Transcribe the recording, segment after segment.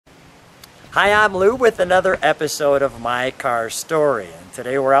Hi, I'm Lou with another episode of My Car Story. And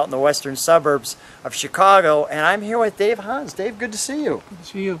today we're out in the western suburbs of Chicago, and I'm here with Dave Hans. Dave, good to see you. Good to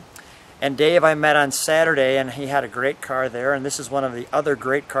see you. And Dave I met on Saturday, and he had a great car there, and this is one of the other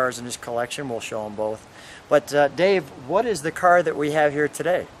great cars in his collection. We'll show them both. But Dave, what is the car that we have here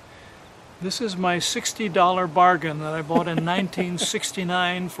today? This is my $60 bargain that I bought in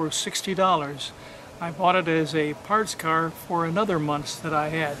 1969 for $60. I bought it as a parts car for another Muntz that I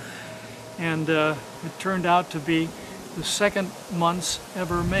had. And it turned out to be the second Muntz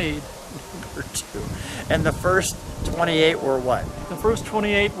ever made. And the first 28 were what? The first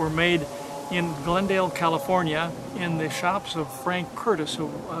 28 were made in Glendale, California, in the shops of Frank Curtis,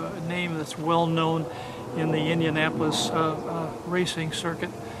 a name that's well known in the Indianapolis racing circuit.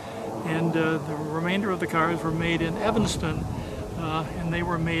 And the remainder of the cars were made in Evanston, and they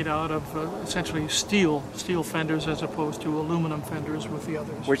were made out of essentially steel fenders as opposed to aluminum fenders with the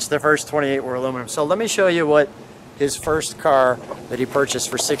others. Which the first 28 were aluminum. So let me show you what his first car that he purchased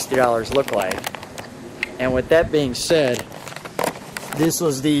for $60 looked like. And with that being said, this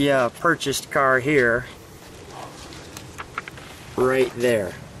was the purchased car here, right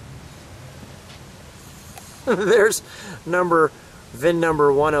there. There's VIN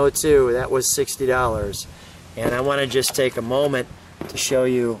number 102, that was $60. And I want to just take a moment to show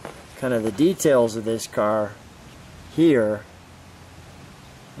you kind of the details of this car here.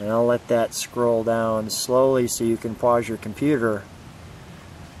 And I'll let that scroll down slowly so you can pause your computer.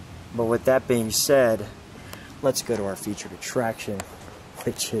 But with that being said, let's go to our featured attraction,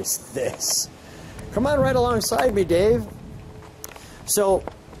 which is this. Come on right alongside me, Dave. So,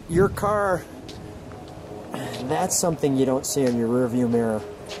 your car, that's something you don't see in your rearview mirror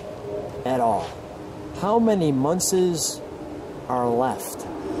at all. How many Muntzes are left?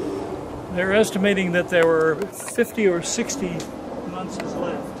 They're estimating that there were 50 or 60 Muntzes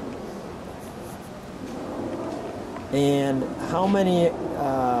left. And how many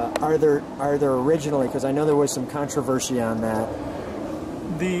are there originally? Because I know there was some controversy on that.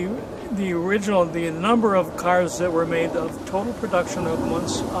 The original, the number of cars that were made of total production of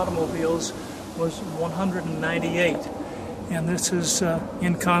Muntz automobiles was 198. And this is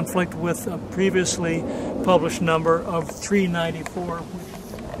in conflict with a previously published number of 394,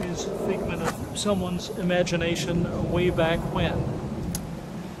 which is a figment of someone's imagination way back when.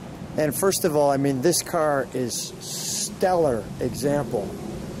 And first of all, I mean, this car is stellar example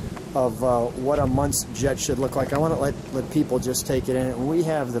of what a Muntz Jet should look like. I want to let people just take it in. We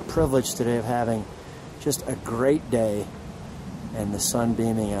have the privilege today of having just a great day and the sun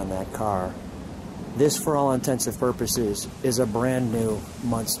beaming on that car. This, for all intents and purposes, is a brand new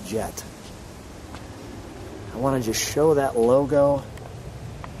Muntz Jet. I want to just show that logo.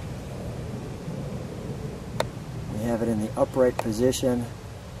 We have it in the upright position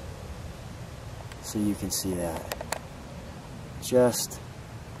so you can see that. Just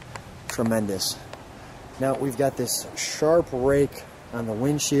tremendous. Now we've got this sharp rake on the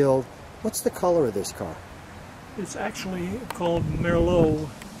windshield. What's the color of this car? It's actually called Merlot.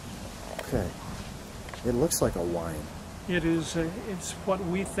 Okay. It looks like a wine. It is. It's what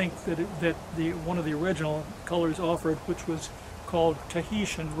we think that one of the original colors offered, which was called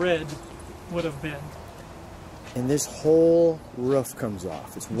Tahitian Red, would have been. And this whole roof comes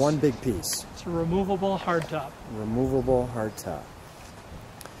off. It's one big piece. It's a removable hardtop. Removable hardtop.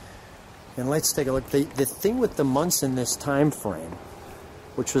 And let's take a look. The thing with the Muntz in this time frame,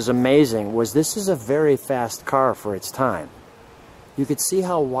 which was amazing, was this is a very fast car for its time. You could see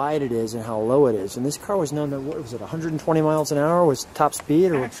how wide it is and how low it is. And this car was known to, what was it, 120 miles an hour was top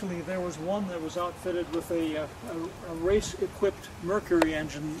speed? Or? Actually, there was one that was outfitted with a race-equipped Mercury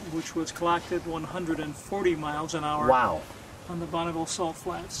engine, which was clocked at 140 miles an hour. Wow. On the Bonneville Salt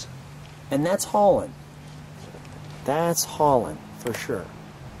Flats. And that's hauling. That's hauling, for sure.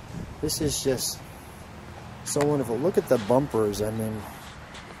 This is just so wonderful. Look at the bumpers. I mean,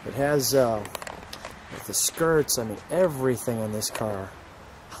 it has... with the skirts, I mean, everything on this car.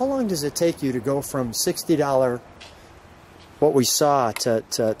 How long does it take you to go from $60, what we saw, to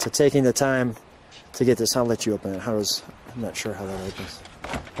taking the time to get this? I'll let you open it. I'm not sure how that opens.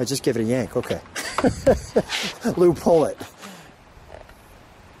 I just give it a yank. Okay. Lou, pull it.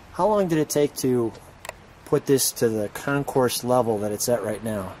 How long did it take to put this to the concourse level that it's at right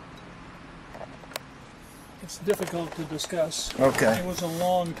now? It's difficult to discuss. Okay. It was a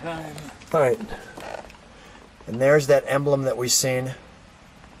long time. All right. And there's that emblem that we've seen.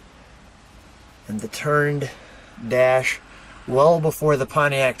 And the turned dash well before the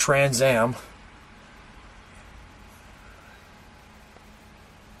Pontiac Trans Am.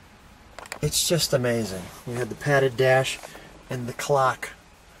 It's just amazing. We had the padded dash and the clock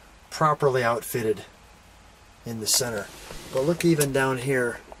properly outfitted in the center. But look even down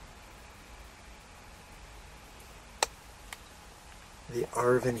here. The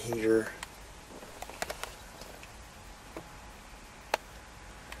Arvin heater.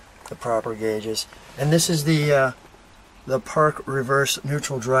 The proper gauges. And this is the park reverse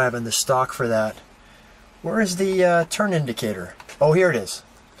neutral drive and the stock for that. Where is the turn indicator? Oh, here it is.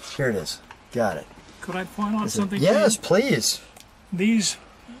 Here it is. Got it. Could I point out something? Yes, please. These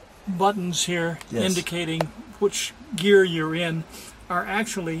buttons here, yes, indicating which gear you're in, are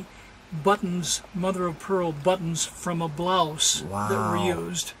actually buttons, mother of pearl buttons from a blouse wow, that were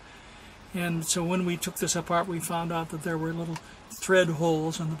used. And so when we took this apart, we found out that there were little thread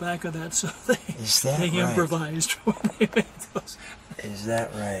holes on the back of that, so they improvised when they made those. Is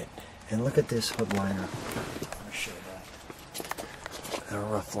that right? And look at this hood liner. Let me show that. A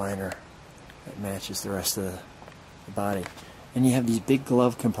rough liner that matches the rest of the body. And you have these big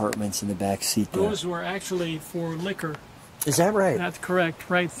glove compartments in the back seat there. Those were actually for liquor. Is that right? That's correct,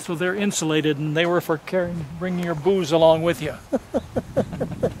 right. So they're insulated, and they were for bringing your booze along with you.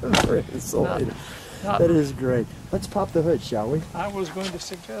 Very insulated. That is great. Let's pop the hood, shall we? I was going to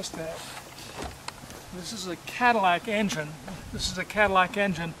suggest that. This is a Cadillac engine. This is a Cadillac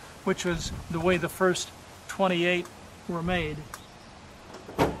engine, which was the way the first 28 were made.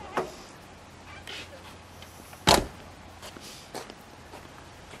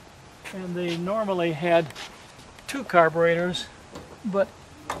 And they normally had 2 carburetors, but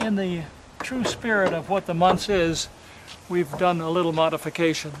in the true spirit of what the Muntz is, we've done a little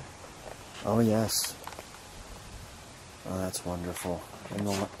modification. Oh yes. Oh, that's wonderful.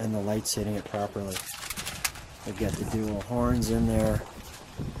 And the lights hitting it properly. They've got the dual horns in there.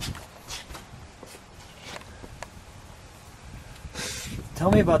 Tell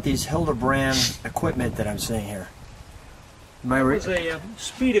me about these Hildebrand equipment that I'm seeing here. It was a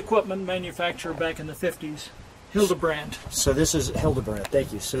speed equipment manufacturer back in the 50s. Hildebrand. So this is Hildebrand,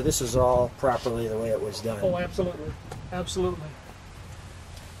 thank you. So this is all properly the way it was done. Oh, absolutely. Absolutely.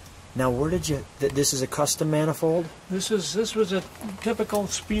 Now where did you, this is a custom manifold? This was a typical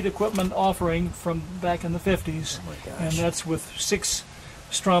speed equipment offering from back in the 50s. Oh my gosh. And that's with 6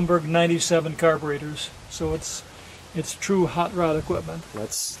 Stromberg 97 carburetors. So it's true hot rod equipment.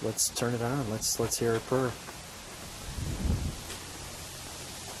 Let's turn it on. Let's hear it purr.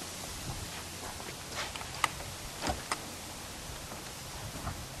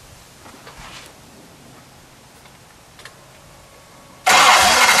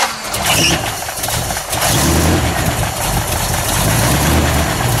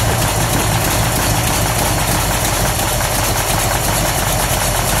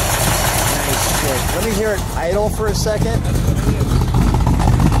 Let me hear it idle for a second.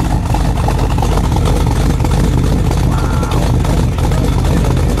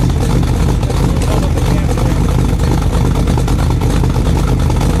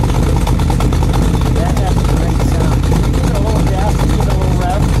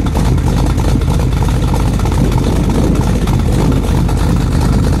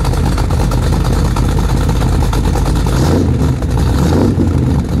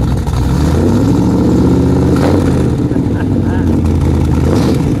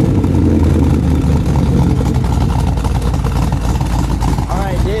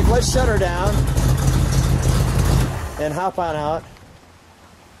 Let's shut her down and hop on out.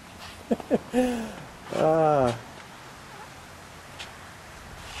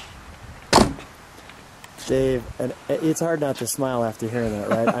 Dave, and it's hard not to smile after hearing that,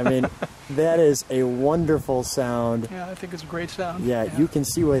 right? I mean, that is a wonderful sound. Yeah, I think it's a great sound. Yeah, you can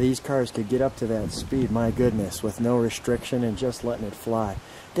see why these cars could get up to that speed, my goodness, with no restriction and just letting it fly.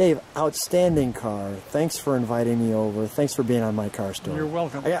 Dave, outstanding car. Thanks for inviting me over. Thanks for being on my car story. You're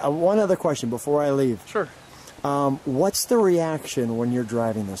welcome. I got one other question before I leave. Sure. What's the reaction when you're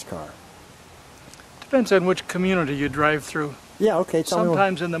driving this car? Depends on which community you drive through. Yeah, okay. Tell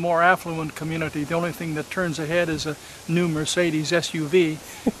Sometimes me in the more affluent community, the only thing that turns ahead is a new Mercedes SUV.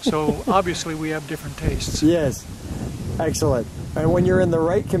 So obviously we have different tastes. Yes. Excellent. And when you're in the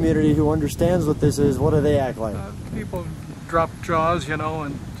right community who understands what this is, what do they act like? People drop jaws, you know,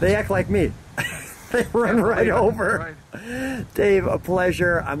 and they act like me. They run right over. Right. Dave, a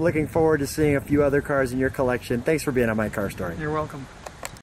pleasure. I'm looking forward to seeing a few other cars in your collection. Thanks for being on my car story. You're welcome.